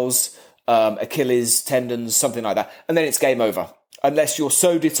 ACLs, Achilles, tendons, something like that, and then it's game over, unless you're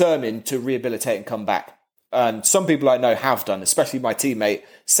so determined to rehabilitate and come back. And some people I know have done, especially my teammate,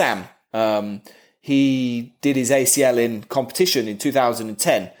 Sam. He did his ACL in competition in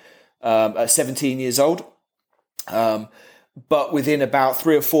 2010 at 17 years old. But within about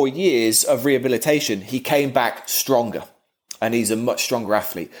 3 or 4 years of rehabilitation, he came back stronger. And he's a much stronger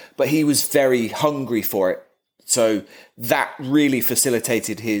athlete. But he was very hungry for it. So that really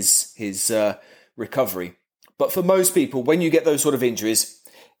facilitated his recovery. But for most people, when you get those sort of injuries,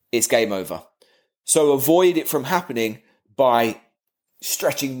 it's game over. So avoid it from happening by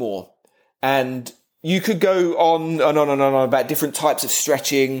stretching more. And you could go on and on and on about different types of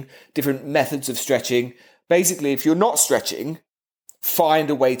stretching, different methods of stretching. Basically, if you're not stretching, find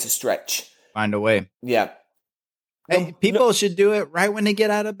a way to stretch. Find a way. Yeah. Hey, people should do it right when they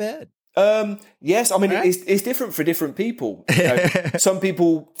get out of bed. Yes, I mean, right? It's different for different people. Some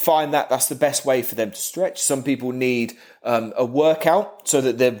people find that that's the best way for them to stretch. Some people need a workout so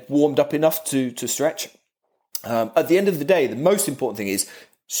that they're warmed up enough to stretch. At the end of the day, the most important thing is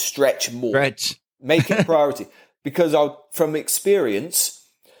stretch more. Stretch. Make it a priority. Because from experience,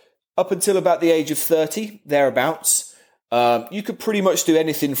 up until about the age of 30, thereabouts, you could pretty much do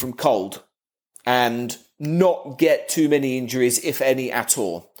anything from cold and not get too many injuries, if any at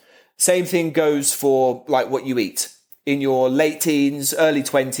all. Same thing goes for like what you eat. In your late teens, early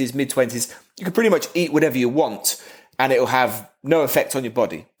 20s, mid-20s, you can pretty much eat whatever you want and it'll have no effect on your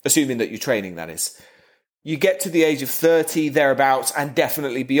body, assuming that you're training, that is. You get to the age of 30, thereabouts, and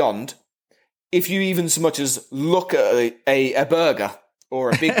definitely beyond. If you even so much as look at a burger or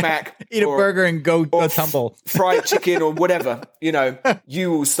a Big Mac, eat a burger and go tumble, fried chicken or whatever,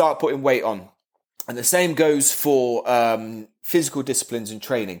 you will start putting weight on. And the same goes for physical disciplines and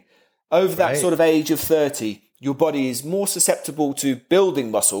training. Over that sort of age of 30, your body is more susceptible to building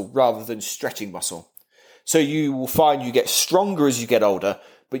muscle rather than stretching muscle. So you will find you get stronger as you get older,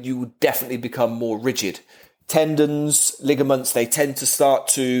 but you will definitely become more rigid. Tendons, ligaments, they tend to start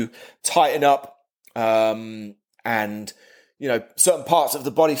to tighten up, and certain parts of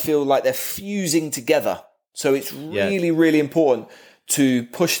the body feel like they're fusing together. So it's really, really important to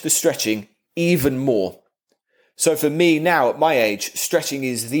push the stretching even more. So for me now at my age, stretching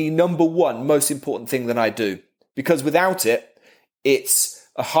is the number one most important thing that I do, because without it, it's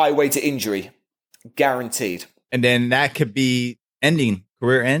a highway to injury, guaranteed. And then that could be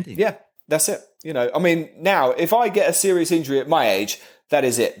career ending. Yeah, that's it. I mean, now if I get a serious injury at my age, that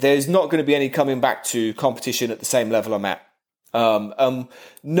is it. There's not going to be any coming back to competition at the same level I'm at.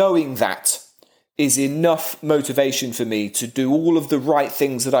 Knowing that is enough motivation for me to do all of the right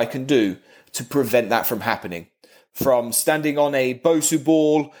things that I can do to prevent that from happening. From standing on a Wushu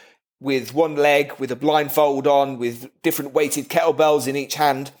ball with one leg, with a blindfold on, with different weighted kettlebells in each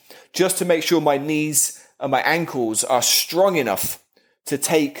hand, just to make sure my knees and my ankles are strong enough to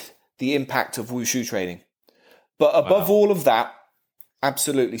take the impact of Wushu training. But above all of that,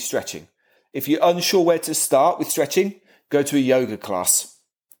 absolutely stretching. If you're unsure where to start with stretching, go to a yoga class.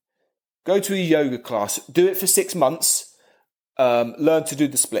 Go to a yoga class. Do it for 6 months. Learn to do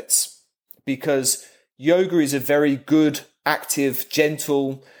the splits. Because yoga is a very good, active,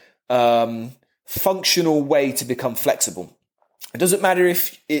 gentle, functional way to become flexible. It doesn't matter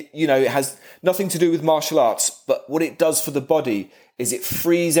if it has nothing to do with martial arts, but what it does for the body is it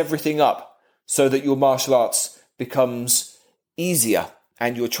frees everything up so that your martial arts becomes easier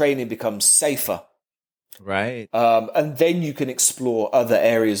and your training becomes safer. Right. And then you can explore other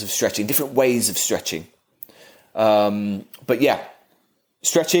areas of stretching, different ways of stretching. But yeah,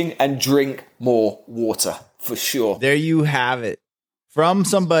 stretching and drink more water for sure. There you have it. From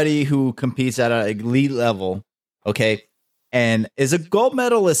somebody who competes at an elite level, okay, and is a gold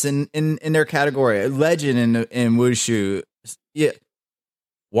medalist in their category, a legend in Wushu. Yeah.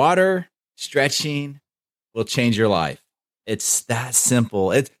 Water, stretching will change your life. It's that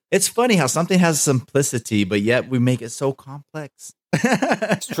simple. It's funny how something has simplicity, but yet we make it so complex.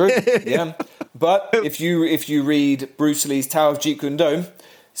 It's true, yeah. But if you read Bruce Lee's Tao of Jeet Kune Do,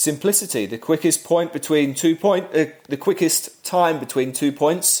 simplicity, the quickest time between 2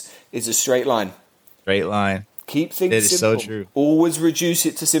 points is a straight line. Straight line. Keep things it is simple. So true. Always reduce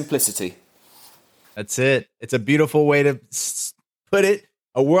it to simplicity. That's it. It's a beautiful way to put it.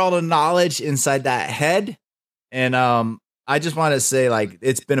 A world of knowledge inside that head. And I just want to say, like,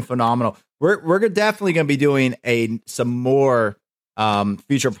 it's been phenomenal. We're definitely going to be doing some more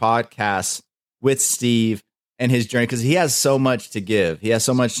future podcasts with Steve and his journey, because he has so much to give. He has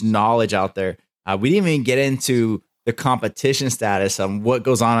so much knowledge out there. We didn't even get into the competition status on what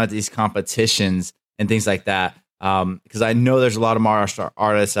goes on at these competitions and things like that. Because I know there's a lot of martial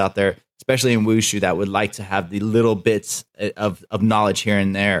artists out there, especially in Wushu, that would like to have the little bits of knowledge here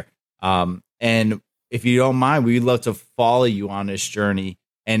and there. And if you don't mind, we'd love to follow you on this journey.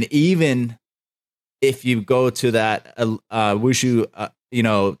 And even if you go to that Wushu,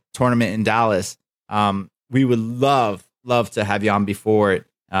 tournament in Dallas, we would love to have you on before it,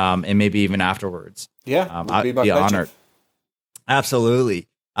 and maybe even afterwards. Yeah, I'd be honored. Absolutely.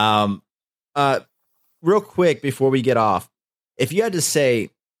 Real quick before we get off, if you had to say,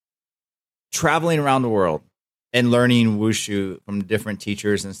 traveling around the world and learning Wushu from different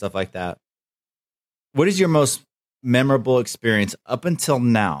teachers and stuff like that, what is your most memorable experience up until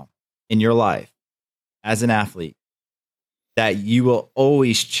now in your life as an athlete that you will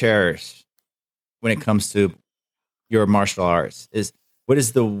always cherish when it comes to your martial arts? What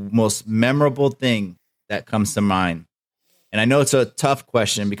is the most memorable thing that comes to mind? And I know it's a tough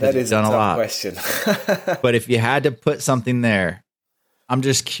question because you've done a lot. That is a tough question. But if you had to put something there, I'm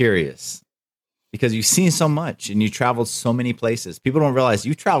just curious, because you've seen so much and you traveled so many places. People don't realize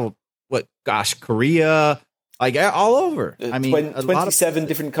you traveled, Korea, like all over. I mean, 27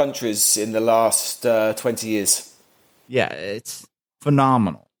 different countries in the last 20 years. Yeah, it's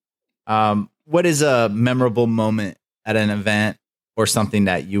phenomenal. What is a memorable moment at an event or something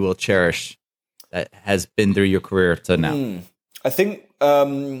that you will cherish that has been through your career to now? I think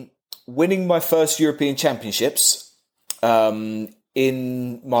winning my first European Championships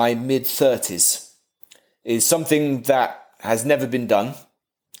in my mid-30s is something that has never been done,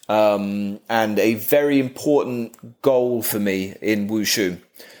 and a very important goal for me in Wushu.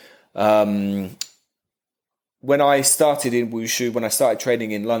 When I started in Wushu, when I started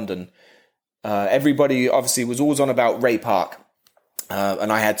training in London, everybody obviously was always on about Ray Park.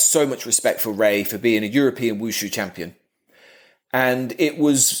 And I had so much respect for Ray for being a European Wushu champion. And it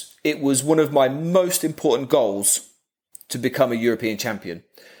was one of my most important goals to become a European champion.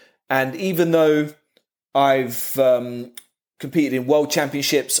 And even though I've competed in world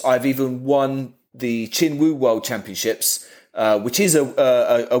championships, I've even won the Chinwoo World Championships, which is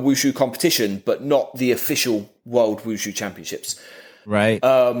a Wushu competition, but not the official World Wushu Championships. Right.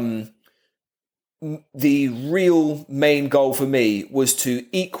 The real main goal for me was to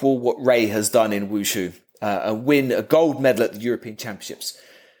equal what Ray has done in Wushu. and win a gold medal at the European Championships.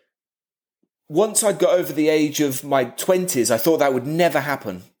 Once I got over the age of my 20s, I thought that would never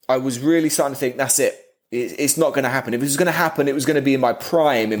happen. I was really starting to think, that's it. It's not going to happen. If it was going to happen, it was going to be in my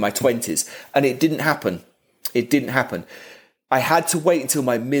prime, in my 20s. And it didn't happen. It didn't happen. I had to wait until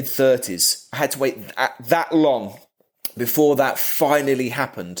my mid-30s. I had to wait that long before that finally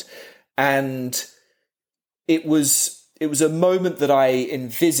happened. And it was a moment that I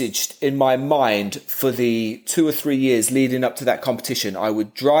envisaged in my mind for the 2 or 3 years leading up to that competition. I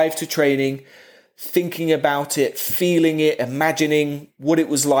would drive to training, thinking about it, feeling it, imagining what it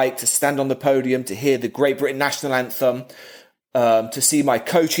was like to stand on the podium, to hear the Great Britain national anthem, to see my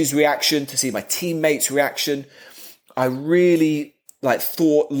coach's reaction, to see my teammates' reaction. I really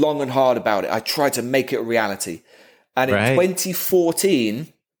thought long and hard about it. I tried to make it a reality. And in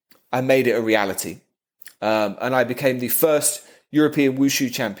 2014, I made it a reality. And I became the first European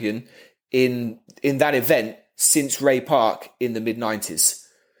Wushu champion in that event since Ray Park in the mid-90s.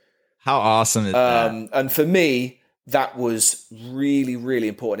 How awesome is that? And for me, that was really, really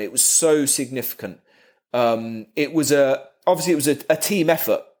important. It was so significant. It was obviously a team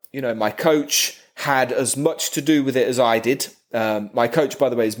effort. My coach had as much to do with it as I did. My coach, by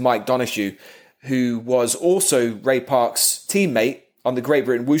the way, is Mike Donoghue, who was also Ray Park's teammate on the Great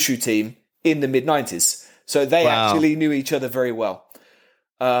Britain Wushu team in the mid-90s. So they actually knew each other very well.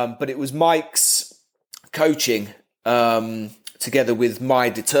 But it was Mike's coaching, together with my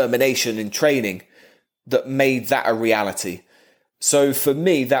determination in training, that made that a reality. So for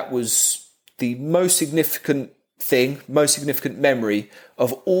me, that was the most significant thing, most significant memory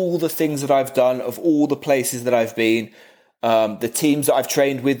of all the things that I've done, of all the places that I've been, the teams that I've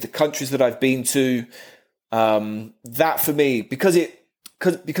trained with, the countries that I've been to. That for me, because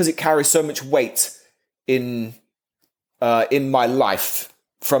it carries so much weight in my life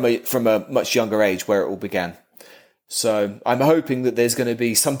from a much younger age where it all began. So I'm hoping that there's going to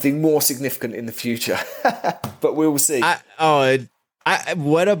be something more significant in the future, but we will see.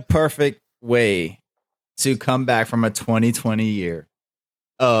 What a perfect way to come back from a 2020 year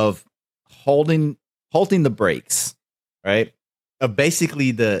of holding the brakes, right? Of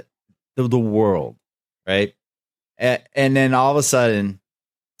basically the world, right? And then all of a sudden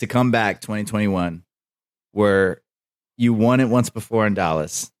to come back 2021, where you won it once before in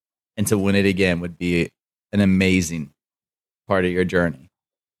Dallas, and to win it again would be an amazing part of your journey.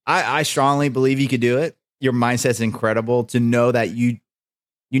 I strongly believe you could do it. Your mindset's incredible to know that you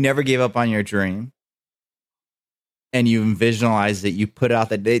never gave up on your dream, and you visualize it. You put out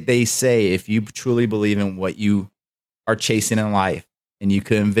that they say if you truly believe in what you are chasing in life and you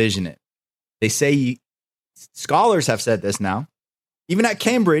could envision it, they say scholars have said this now, even at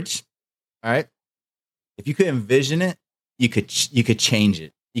Cambridge. All right, if you could envision it, you could change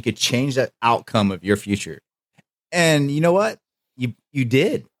it. You could change that outcome of your future. And you know what? You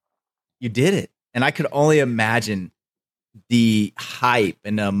did. You did it. And I could only imagine the hype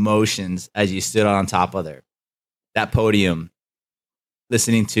and the emotions as you stood on top of that podium,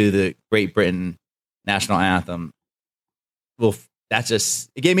 listening to the Great Britain national anthem. Well,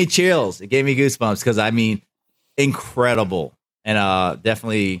 it gave me chills. It gave me goosebumps because, incredible. And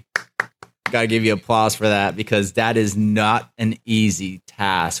definitely got to give you applause for that, because that is not an easy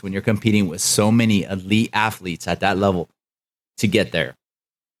task when you're competing with so many elite athletes at that level to get there.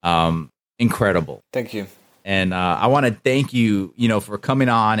 Incredible. Thank you. And I want to thank you, for coming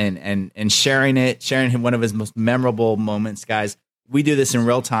on and sharing one of his most memorable moments, guys. We do this in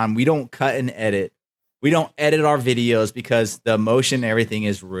real time. We don't cut and edit. We don't edit our videos because the emotion and everything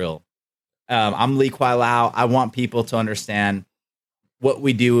is real. I'm Lee Kwai Lau. I want people to understand what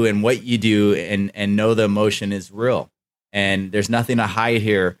we do and what you do, and know the emotion is real. And there's nothing to hide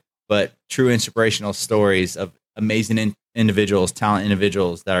here but true inspirational stories of amazing individuals, talent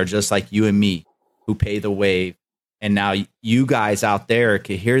individuals that are just like you and me, who pay the wave. And now you guys out there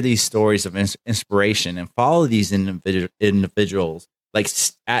can hear these stories of inspiration and follow these individuals like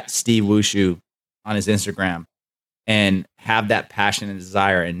at Steve Wushu on his Instagram, and have that passion and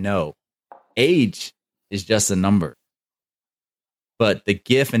desire, and know age is just a number. But the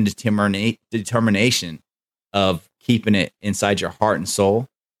gift and determination of keeping it inside your heart and soul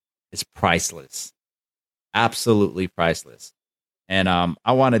is priceless. Absolutely priceless. And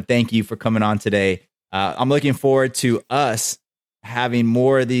I want to thank you for coming on today. I'm looking forward to us having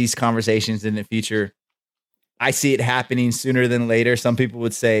more of these conversations in the future. I see it happening sooner than later. Some people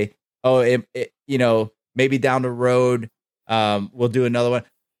would say, maybe down the road, we'll do another one.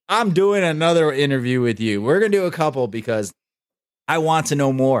 I'm doing another interview with you. We're going to do a couple because I want to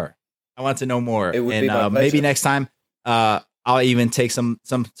know more. It would be my pleasure. Maybe next time, I'll even take some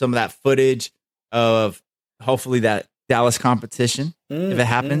of that footage of hopefully that Dallas competition if it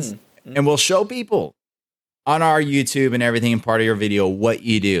happens. And we'll show people on our YouTube and everything and part of your video what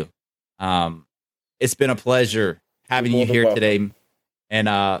you do. It's been a pleasure having you here today.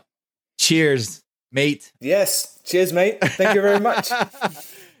 And cheers, mate. Yes. Cheers, mate. Thank you very much.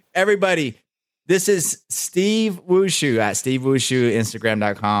 Everybody, this is Steve Wushu at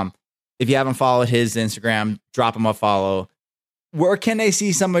stevewushu.instagram.com. If you haven't followed his Instagram, drop him a follow. Where can they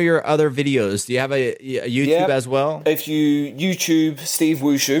see some of your other videos? Do you have a YouTube as well? If you YouTube Steve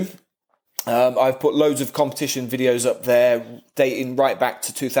Wushu, I've put loads of competition videos up there dating right back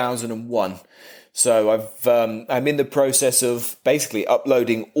to 2001. So I'm in the process of basically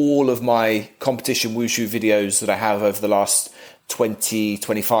uploading all of my competition Wushu videos that I have over the last 20,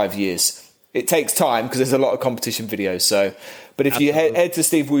 25 years. It takes time because there's a lot of competition videos. So, but if you head to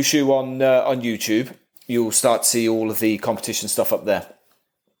Steve Wushu on YouTube, you'll start to see all of the competition stuff up there.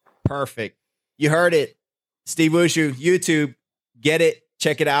 Perfect. You heard it. Steve Wushu, YouTube, get it,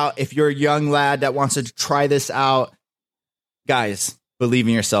 check it out. If you're a young lad that wants to try this out, guys, believe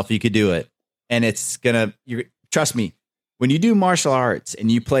in yourself. You could do it. And it's trust me, when you do martial arts and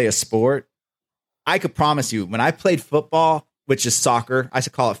you play a sport, I could promise you, when I played football, which is soccer, I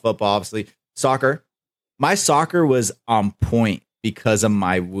should call it football, obviously, soccer, my soccer was on point because of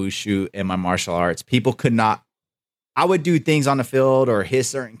my wushu and my martial arts. People could not, I would do things on the field or hit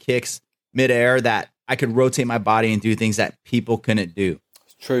certain kicks midair that I could rotate my body and do things that people couldn't do.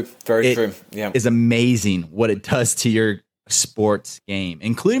 True. Very true. Yeah. It's amazing what it does to your sports game,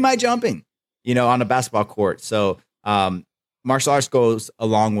 including my jumping, on a basketball court. So, martial arts goes a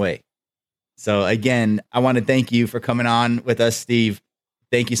long way. So again, I want to thank you for coming on with us, Steve.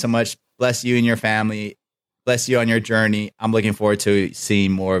 Thank you so much. Bless you and your family. Bless you on your journey. I'm looking forward to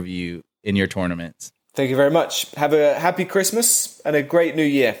seeing more of you in your tournaments. Thank you very much. Have a happy Christmas and a great new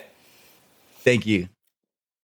year. Thank you.